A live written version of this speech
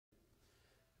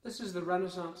This is the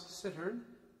Renaissance Cittern,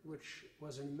 which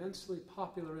was an immensely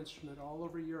popular instrument all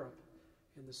over Europe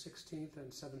in the 16th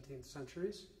and 17th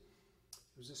centuries.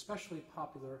 It was especially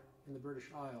popular in the British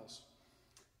Isles.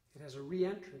 It has a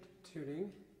re-entrant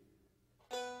tuning,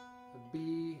 a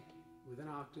B with an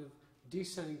octave,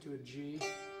 descending to a G,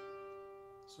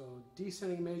 so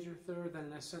descending major third, then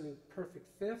an ascending perfect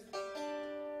fifth,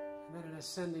 and then an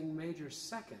ascending major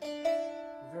second.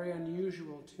 A very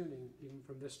unusual tuning even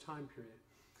from this time period.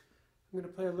 I'm going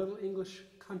to play a little English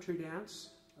country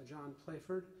dance by John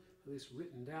Playford, at least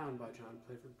written down by John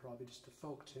Playford, probably just a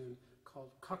folk tune called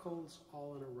Cuckolds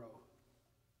All in a Row.